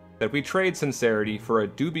theory, that we trade sincerity for a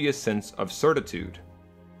dubious sense of certitude,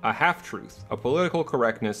 a half-truth, a political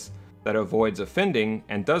correctness that avoids offending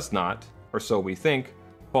and does not, or so we think,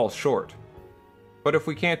 fall short. But if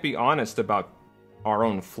we can't be honest about our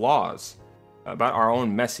own flaws, about our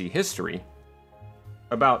own messy history,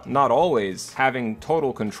 about not always having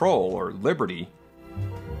total control or liberty,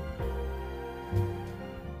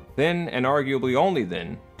 then, and arguably only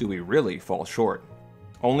then, do we really fall short.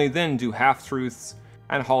 Only then do half-truths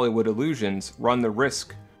and Hollywood illusions run the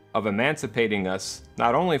risk of emancipating us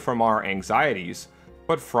not only from our anxieties,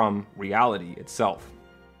 but from reality itself.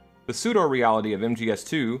 The pseudo-reality of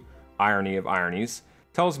MGS2, irony of ironies,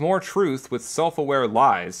 tells more truth with self-aware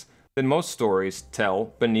lies than most stories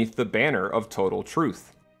tell beneath the banner of total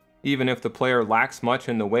truth. Even if the player lacks much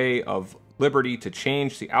in the way of liberty to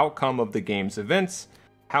change the outcome of the game's events,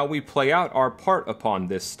 how we play out our part upon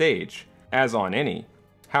this stage, as on any,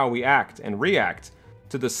 how we act and react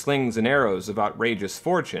to the slings and arrows of outrageous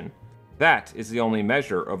fortune, that is the only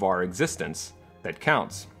measure of our existence that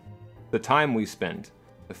counts. The time we spend,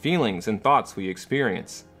 the feelings and thoughts we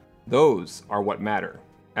experience, those are what matter.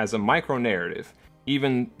 As a micro-narrative,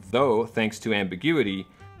 even though, thanks to ambiguity,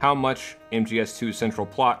 how much MGS2's central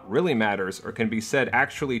plot really matters or can be said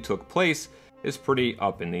actually took place is pretty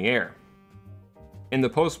up in the air. In the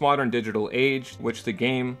postmodern digital age, which the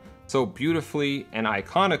game so beautifully and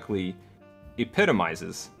iconically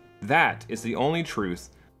epitomizes, that is the only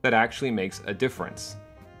truth that actually makes a difference,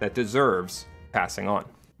 that deserves passing on.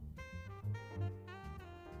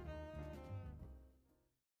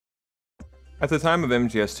 At the time of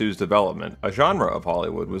MGS2's development, a genre of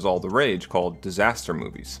Hollywood was all the rage called disaster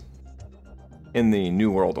movies. In the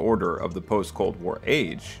New World Order of the post-Cold War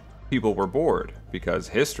age, People were bored because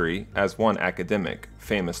history, as one academic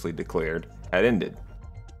famously declared, had ended.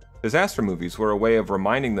 Disaster movies were a way of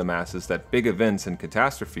reminding the masses that big events and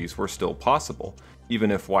catastrophes were still possible, even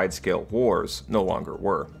if wide-scale wars no longer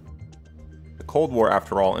were. The Cold War,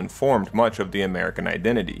 after all, informed much of the American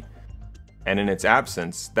identity, and in its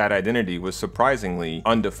absence, that identity was surprisingly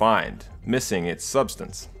undefined, missing its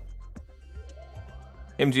substance.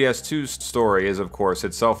 MGS2's story is, of course,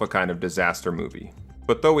 itself a kind of disaster movie.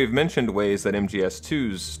 But though we've mentioned ways that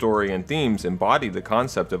MGS2's story and themes embody the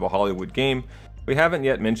concept of a Hollywood game, we haven't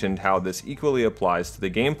yet mentioned how this equally applies to the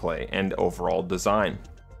gameplay and overall design.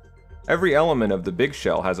 Every element of the Big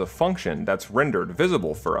Shell has a function that's rendered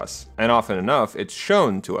visible for us, and often enough, it's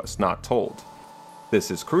shown to us, not told.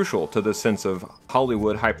 This is crucial to the sense of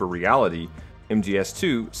Hollywood hyperreality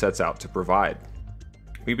MGS2 sets out to provide.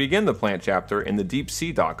 We begin the plant chapter in the deep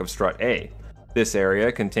sea dock of Strut A. This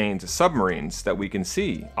area contains submarines that we can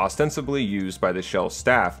see, ostensibly used by the shell's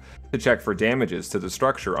staff to check for damages to the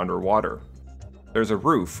structure underwater. There's a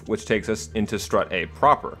roof, which takes us into Strut A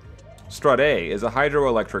proper. Strut A is a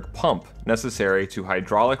hydroelectric pump necessary to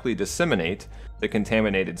hydraulically disseminate the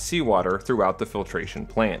contaminated seawater throughout the filtration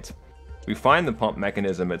plant. We find the pump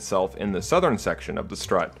mechanism itself in the southern section of the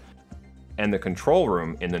strut, and the control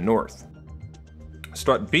room in the north.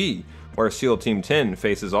 Strut B, where SEAL Team 10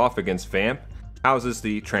 faces off against Vamp, houses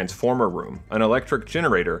the transformer room, an electric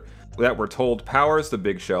generator that we're told powers the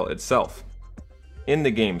Big Shell itself. In the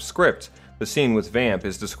game script, the scene with Vamp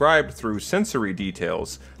is described through sensory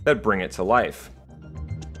details that bring it to life.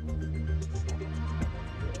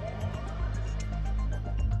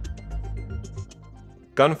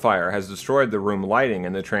 Gunfire has destroyed the room lighting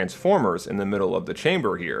and the transformers in the middle of the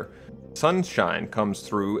chamber here. Sunshine comes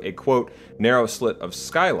through a, quote, narrow slit of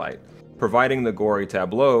skylight, providing the gory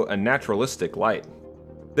tableau a naturalistic light.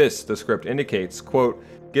 This, the script indicates, quote,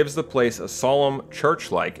 gives the place a solemn,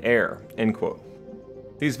 church-like air, end quote.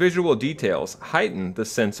 These visual details heighten the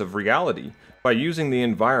sense of reality by using the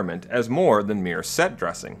environment as more than mere set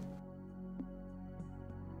dressing.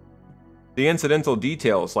 The incidental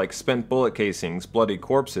details like spent bullet casings, bloody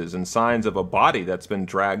corpses, and signs of a body that's been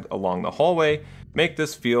dragged along the hallway make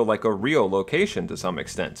this feel like a real location to some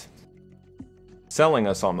extent, selling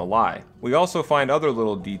us on the lie. We also find other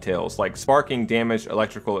little details like sparking damaged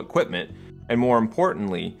electrical equipment, and more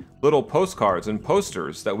importantly, little postcards and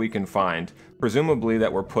posters that we can find, presumably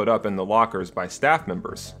that were put up in the lockers by staff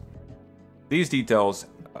members. These details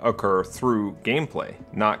occur through gameplay,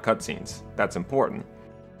 not cutscenes. That's important.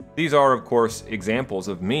 These are, of course, examples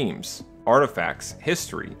of memes, artifacts,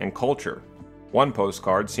 history, and culture. One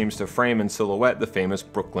postcard seems to frame in silhouette the famous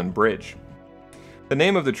Brooklyn Bridge. The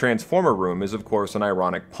name of the Transformer Room is, of course, an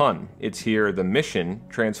ironic pun. It's here the mission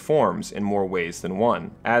transforms in more ways than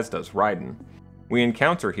one, as does Raiden. We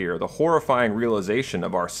encounter here the horrifying realization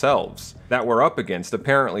of ourselves, that we're up against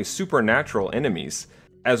apparently supernatural enemies,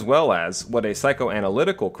 as well as what a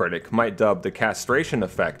psychoanalytical critic might dub the castration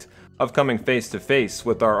effect of coming face to face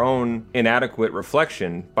with our own inadequate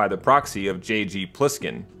reflection by the proxy of J.G.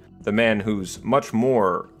 Pliskin, the man who's much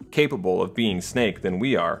more capable of being Snake than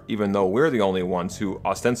we are, even though we're the only ones who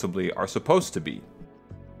ostensibly are supposed to be.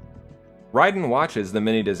 Raiden watches the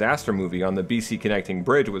mini-disaster movie on the BC connecting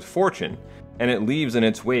bridge with fortune, and it leaves in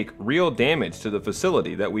its wake real damage to the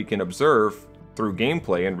facility that we can observe through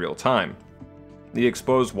gameplay in real time. The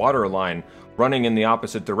exposed water line running in the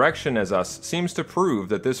opposite direction as us seems to prove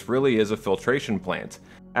that this really is a filtration plant,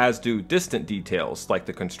 as do distant details like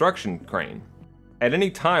the construction crane. At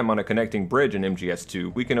any time on a connecting bridge in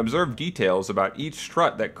MGS2, we can observe details about each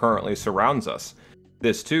strut that currently surrounds us.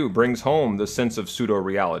 This too brings home the sense of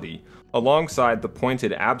pseudo-reality, alongside the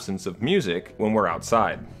pointed absence of music when we're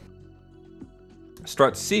outside.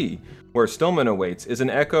 Strut C, where Stillman awaits, is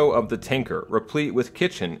an echo of the tanker, replete with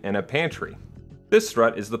kitchen and a pantry. This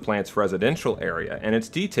strut is the plant's residential area, and its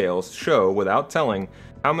details show, without telling,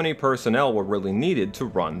 how many personnel were really needed to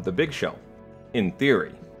run the Big Shell. In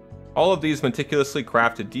theory. All of these meticulously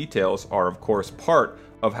crafted details are, of course, part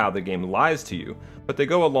of how the game lies to you, but they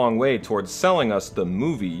go a long way towards selling us the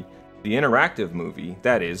movie, the interactive movie,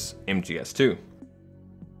 that is, MGS2.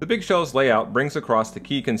 The Big Shell's layout brings across the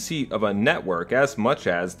key conceit of a network as much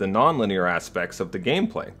as the non-linear aspects of the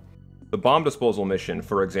gameplay. The bomb disposal mission,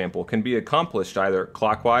 for example, can be accomplished either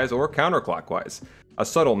clockwise or counterclockwise, a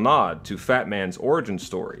subtle nod to Fat Man's origin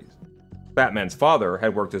story. Fat Man's father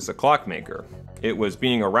had worked as a clockmaker. It was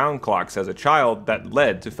being around clocks as a child that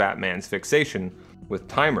led to Fat Man's fixation with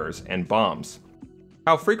timers and bombs.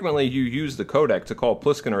 How frequently you use the codec to call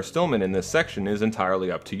Pliskin or Stillman in this section is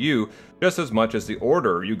entirely up to you, just as much as the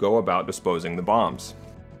order you go about disposing the bombs.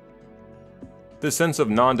 This sense of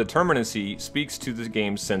non-determinacy speaks to the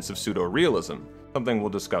game's sense of pseudo-realism, something we'll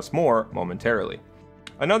discuss more momentarily.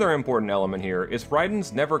 Another important element here is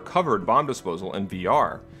Raiden's never covered bomb disposal in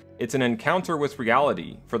VR. It's an encounter with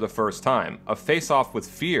reality for the first time, a face-off with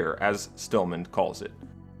fear, as Stillman calls it.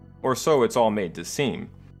 Or so it's all made to seem.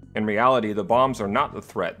 In reality, the bombs are not the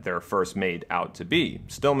threat they're first made out to be.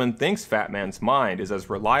 Stillman thinks Fat Man's mind is as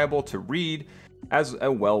reliable to read as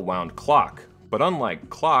a well-wound clock. But unlike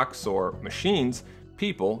clocks or machines,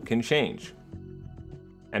 people can change.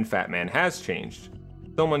 And Fat Man has changed.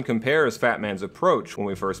 Stillman compares Fat Man's approach when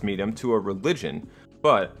we first meet him to a religion,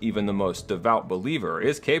 but even the most devout believer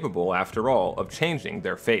is capable, after all, of changing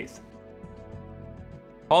their faith.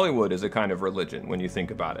 Hollywood is a kind of religion when you think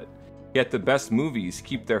about it. Yet the best movies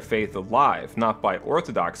keep their faith alive, not by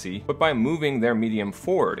orthodoxy, but by moving their medium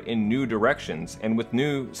forward in new directions and with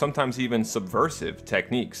new, sometimes even subversive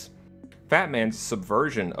techniques. Fat Man's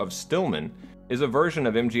subversion of Stillman is a version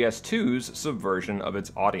of MGS2's subversion of its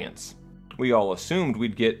audience. We all assumed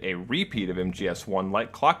we'd get a repeat of MGS1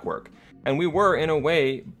 like clockwork, and we were, in a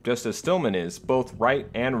way, just as Stillman is, both right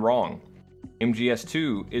and wrong.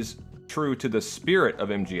 MGS2 is true to the spirit of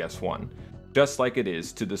MGS1, just like it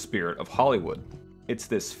is to the spirit of Hollywood. It's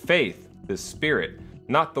this faith, this spirit,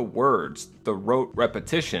 not the words, the rote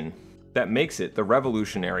repetition, that makes it the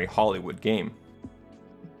revolutionary Hollywood game.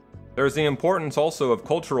 There's the importance also of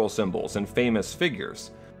cultural symbols and famous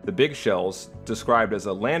figures. The big shells, described as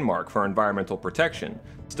a landmark for environmental protection.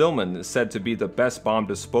 Stillman is said to be the best bomb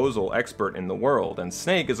disposal expert in the world, and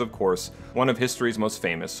Snake is of course one of history's most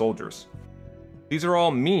famous soldiers. These are all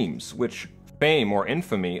memes, which fame or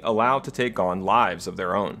infamy allow to take on lives of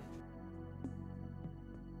their own.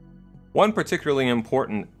 One particularly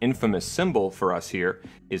important infamous symbol for us here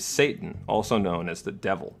is Satan, also known as the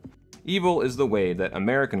devil. Evil is the way that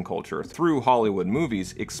American culture, through Hollywood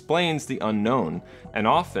movies, explains the unknown, and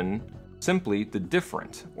often simply the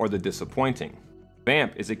different or the disappointing.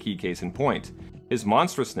 Vamp is a key case in point. His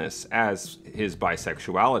monstrousness, as his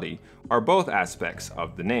bisexuality, are both aspects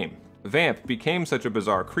of the name. Vamp became such a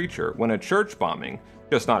bizarre creature when a church bombing,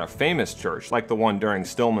 just not a famous church like the one during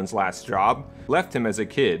Stillman's last job, left him as a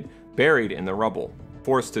kid, buried in the rubble,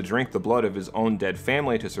 forced to drink the blood of his own dead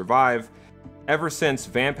family to survive. Ever since,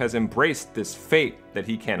 Vamp has embraced this fate that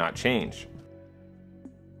he cannot change.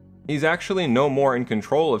 He's actually no more in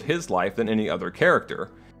control of his life than any other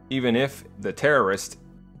character, even if the terrorist,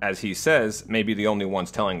 as he says, may be the only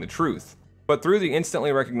ones telling the truth. But through the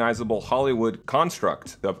instantly recognizable Hollywood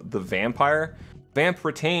construct of the vampire, Vamp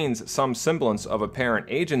retains some semblance of apparent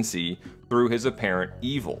agency through his apparent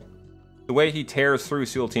evil. The way he tears through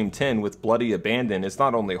SEAL Team 10 with bloody abandon is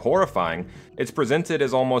not only horrifying, it's presented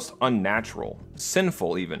as almost unnatural,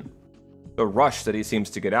 sinful even. The rush that he seems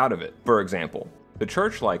to get out of it, for example. The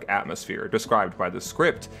church-like atmosphere described by the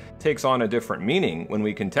script takes on a different meaning when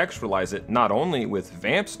we contextualize it not only with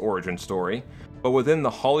Vamp's origin story, but within the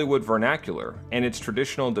Hollywood vernacular and its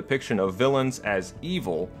traditional depiction of villains as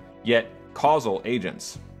evil, yet causal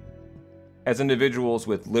agents. As individuals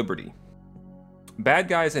with liberty. Bad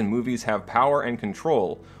guys in movies have power and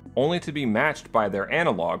control, only to be matched by their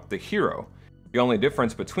analog, the hero. The only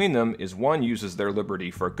difference between them is one uses their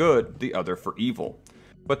liberty for good, the other for evil.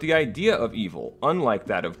 But the idea of evil, unlike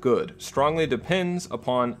that of good, strongly depends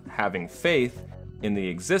upon having faith in the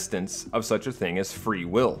existence of such a thing as free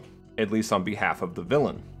will, at least on behalf of the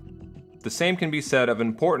villain. The same can be said of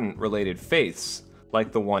important related faiths,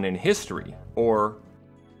 like the one in history, or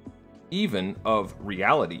even of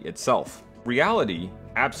reality itself. Reality,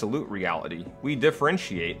 absolute reality, we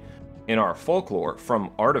differentiate in our folklore from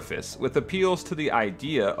artifice with appeals to the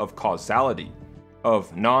idea of causality,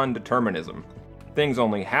 of non-determinism. Things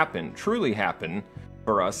only happen, truly happen,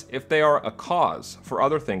 for us if they are a cause for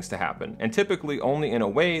other things to happen, and typically only in a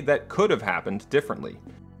way that could have happened differently.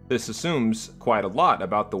 This assumes quite a lot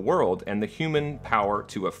about the world and the human power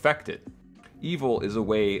to affect it. Evil is a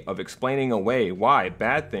way of explaining away why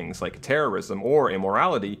bad things like terrorism or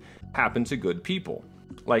immorality happen to good people.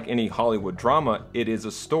 Like any Hollywood drama, it is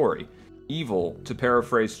a story. Evil, to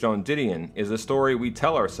paraphrase Joan Didion, is a story we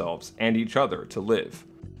tell ourselves and each other to live.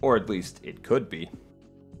 Or at least it could be.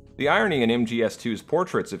 The irony in MGS2's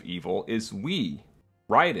portraits of evil is we,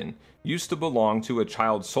 Raiden, used to belong to a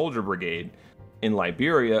child soldier brigade in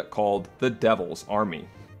Liberia called the Devil's Army.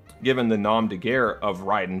 Given the nom de guerre of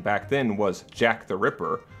Raiden back then was Jack the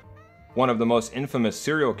Ripper, one of the most infamous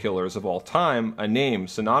serial killers of all time, a name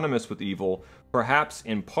synonymous with evil, perhaps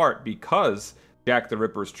in part because Jack the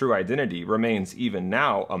Ripper's true identity remains even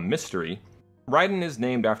now a mystery. Raiden is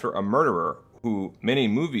named after a murderer who many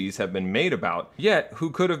movies have been made about, yet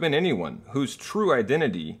who could have been anyone, whose true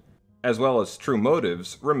identity as well as true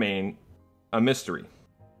motives, remain a mystery.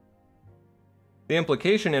 The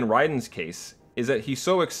implication in Raiden's case is that he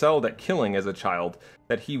so excelled at killing as a child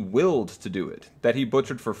that he willed to do it, that he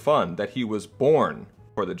butchered for fun, that he was born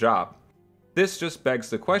for the job. This just begs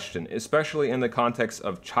the question, especially in the context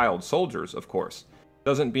of child soldiers, of course.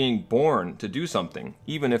 Doesn't being born to do something,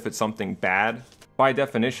 even if it's something bad, by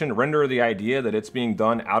definition render the idea that it's being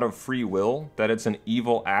done out of free will, that it's an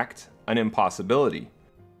evil act, an impossibility?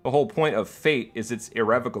 The whole point of fate is it's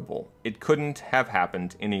irrevocable. It couldn't have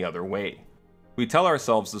happened any other way. We tell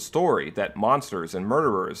ourselves the story that monsters and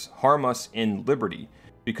murderers harm us in liberty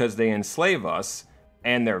because they enslave us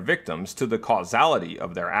and their victims to the causality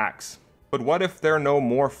of their acts. But what if they're no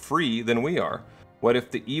more free than we are? What if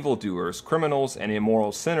the evildoers, criminals, and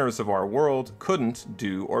immoral sinners of our world couldn't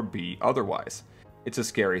do or be otherwise? It's a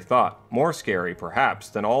scary thought, more scary perhaps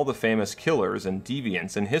than all the famous killers and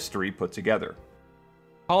deviants in history put together.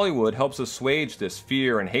 Hollywood helps assuage this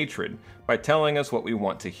fear and hatred by telling us what we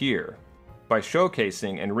want to hear, by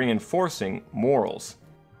showcasing and reinforcing morals,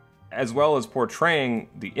 as well as portraying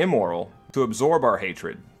the immoral to absorb our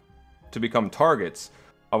hatred, to become targets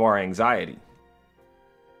of our anxiety.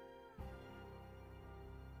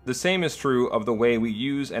 The same is true of the way we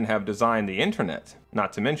use and have designed the internet,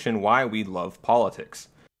 not to mention why we love politics.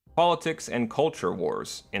 Politics and culture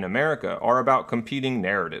wars in America are about competing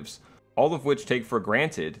narratives, all of which take for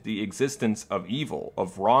granted the existence of evil,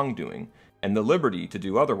 of wrongdoing, and the liberty to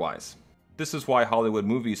do otherwise. This is why Hollywood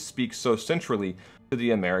movies speak so centrally to the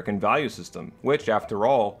American value system, which, after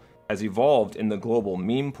all, has evolved in the global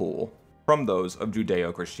meme pool from those of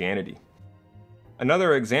Judeo-Christianity.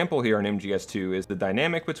 Another example here in MGS2 is the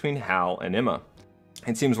dynamic between Hal and Emma.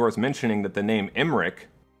 It seems worth mentioning that the name Emmerich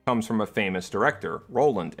comes from a famous director,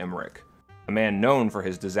 Roland Emmerich, a man known for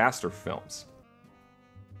his disaster films.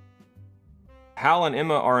 Hal and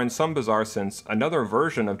Emma are in some bizarre sense another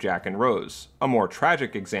version of Jack and Rose, a more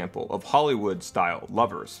tragic example of Hollywood-style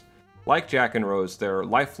lovers. Like Jack and Rose, their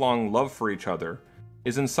lifelong love for each other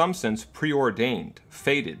is in some sense preordained,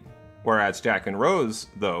 fated. Whereas Jack and Rose,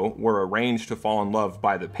 though, were arranged to fall in love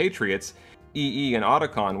by the Patriots, E.E. and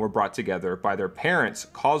Otacon were brought together by their parents'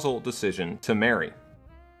 causal decision to marry.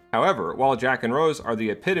 However, while Jack and Rose are the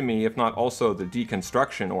epitome, if not also the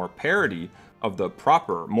deconstruction or parody of the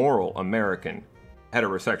proper moral American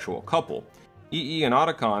heterosexual couple, E.E. and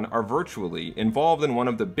Otacon are virtually involved in one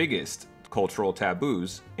of the biggest cultural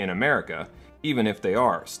taboos in America, even if they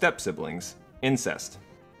are step-siblings, incest.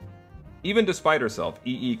 Even despite herself,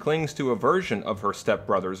 E.E. clings to a version of her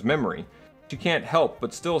stepbrother's memory. She can't help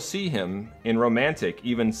but still see him in romantic,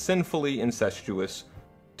 even sinfully incestuous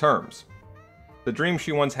terms. The dream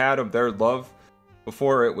she once had of their love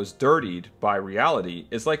before it was dirtied by reality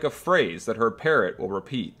is like a phrase that her parrot will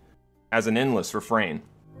repeat as an endless refrain.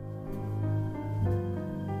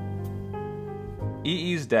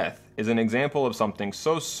 E.E.'s death is an example of something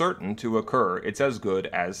so certain to occur it's as good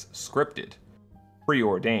as scripted,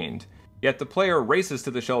 preordained. Yet the player races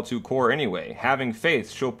to the Shell 2 core anyway, having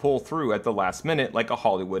faith she'll pull through at the last minute like a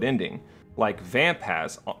Hollywood ending, like Vamp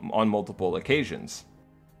has on multiple occasions.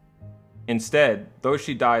 Instead, though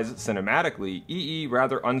she dies cinematically, E.E.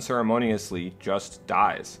 rather unceremoniously just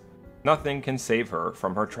dies. Nothing can save her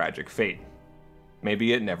from her tragic fate.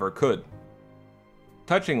 Maybe it never could.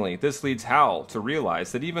 Touchingly, this leads Hal to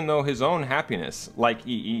realize that even though his own happiness, like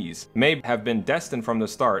E.E.'s, may have been destined from the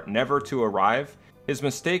start never to arrive, his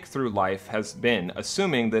mistake through life has been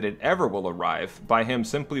assuming that it ever will arrive by him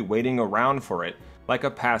simply waiting around for it like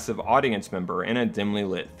a passive audience member in a dimly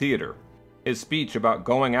lit theater. His speech about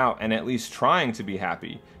going out and at least trying to be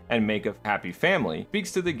happy and make a happy family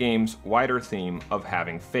speaks to the game's wider theme of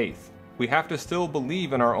having faith. We have to still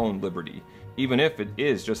believe in our own liberty, even if it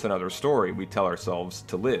is just another story we tell ourselves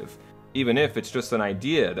to live, even if it's just an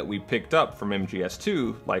idea that we picked up from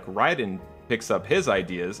MGS2 like Raiden picks up his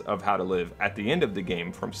ideas of how to live at the end of the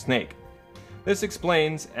game from Snake. This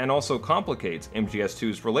explains and also complicates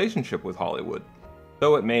MGS2's relationship with Hollywood.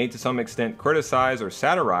 Though it may to some extent criticize or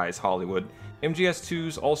satirize Hollywood,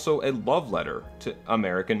 MGS2's also a love letter to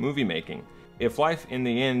American movie making. If life in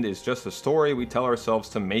the end is just a story we tell ourselves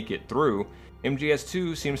to make it through,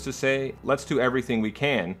 MGS2 seems to say, let's do everything we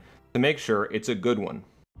can to make sure it's a good one.